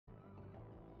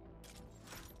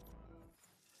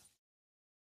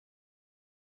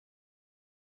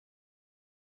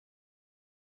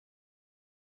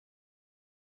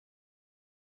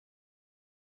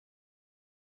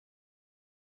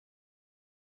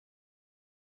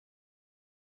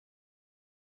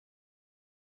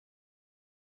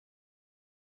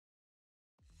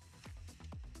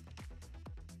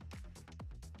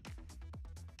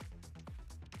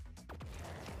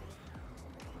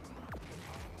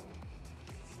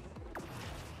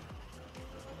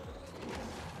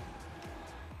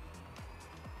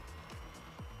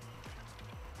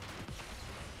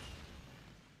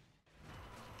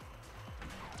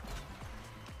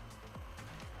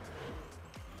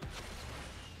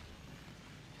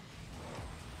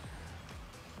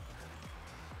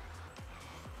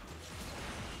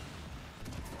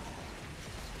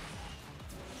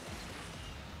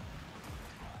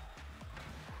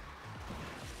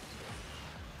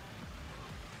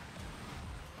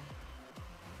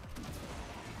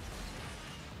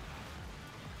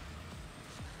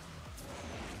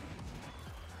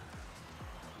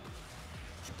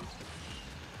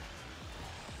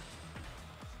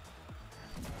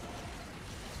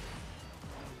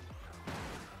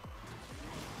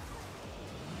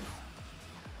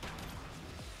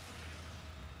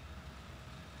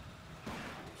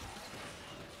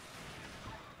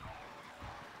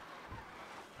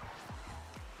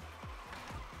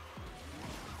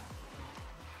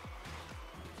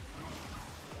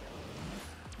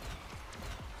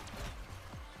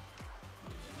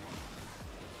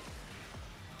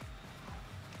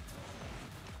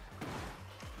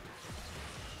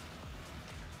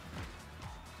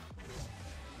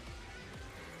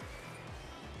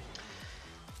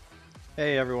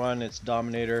Hey everyone, it's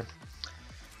Dominator.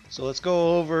 So let's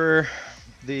go over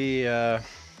the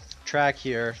track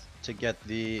here to get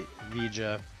the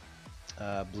Evija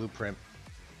blueprint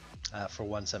for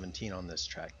 117 on this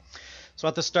track. So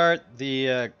at the start,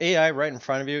 the AI right in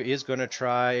front of you is going to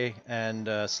try and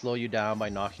slow you down by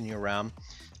knocking you around.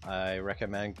 I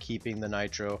recommend keeping the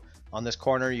nitro. On this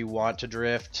corner you want to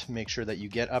drift, make sure that you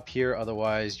get up here,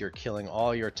 otherwise you're killing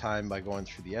all your time by going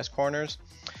through the S corners.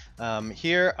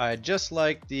 Here I just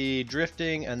like the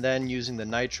drifting and then using the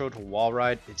nitro to wall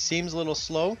ride. It seems a little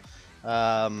slow,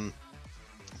 but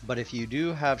if you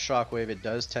do have shockwave it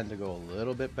does tend to go a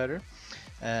little bit better.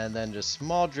 And then just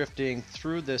small drifting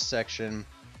through this section,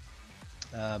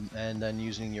 and then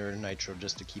using your nitro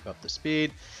just to keep up the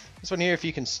speed. This one here, if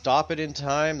you can stop it in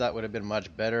time, that would have been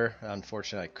much better.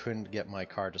 Unfortunately, I couldn't get my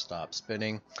car to stop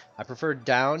spinning. I prefer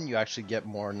down. You actually get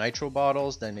more nitro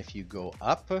bottles than if you go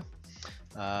up.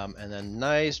 And then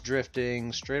nice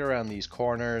drifting straight around these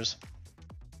corners.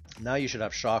 Now you should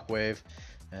have shockwave.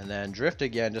 And then drift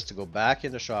again just to go back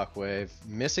into shockwave,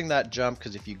 missing that jump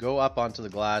because if you go up onto the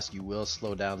glass you will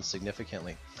slow down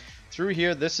significantly. Through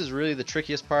here, this is really the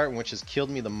trickiest part, and which has killed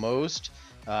me the most,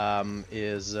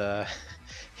 is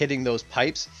hitting those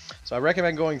pipes. So I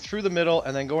recommend going through the middle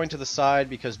and then going to the side,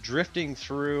 because drifting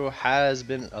through has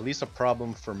been at least a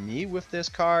problem for me with this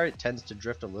car. It tends to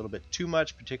drift a little bit too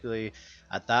much, particularly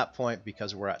at that point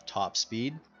because we're at top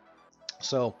speed.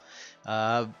 So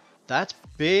that's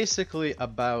basically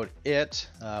about it.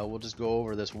 We'll just go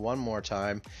over this one more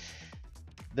time.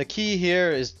 The key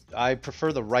here is I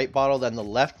prefer the right bottle than the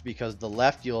left, because the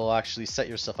left you'll actually set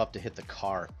yourself up to hit the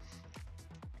car.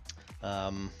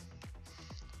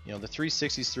 You know, the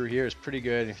 360s through here is pretty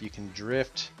good. If you can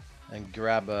drift and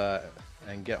grab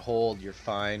and get hold, you're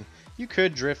fine. You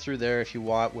could drift through there if you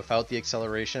want without the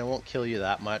acceleration. It won't kill you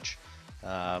that much.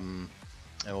 And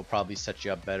will probably set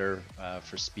you up better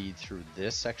for speed through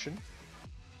this section.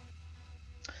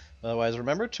 Otherwise,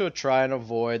 remember to try and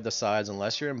avoid the sides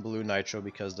unless you're in blue nitro,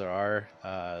 because there are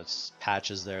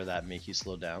patches there that make you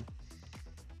slow down.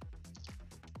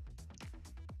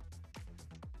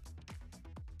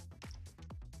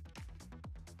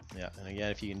 Yeah, and again,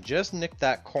 if you can just nick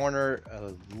that corner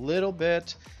a little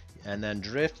bit and then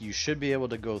drift, you should be able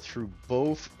to go through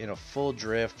both in a full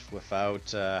drift without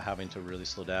having to really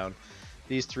slow down.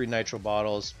 These 3 nitro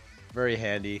bottles, very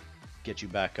handy, get you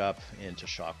back up into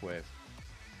shockwave.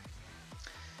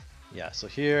 Yeah, so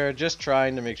here, just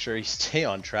trying to make sure you stay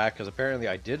on track, because apparently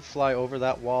I did fly over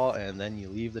that wall and then you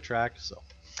leave the track. So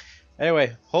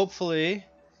anyway, hopefully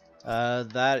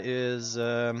that is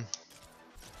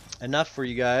enough for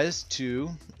you guys to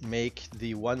make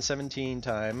the 117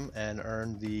 time and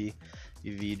earn the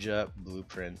Evija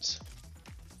blueprint.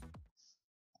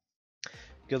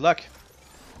 Good luck,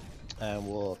 and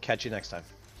we'll catch you next time.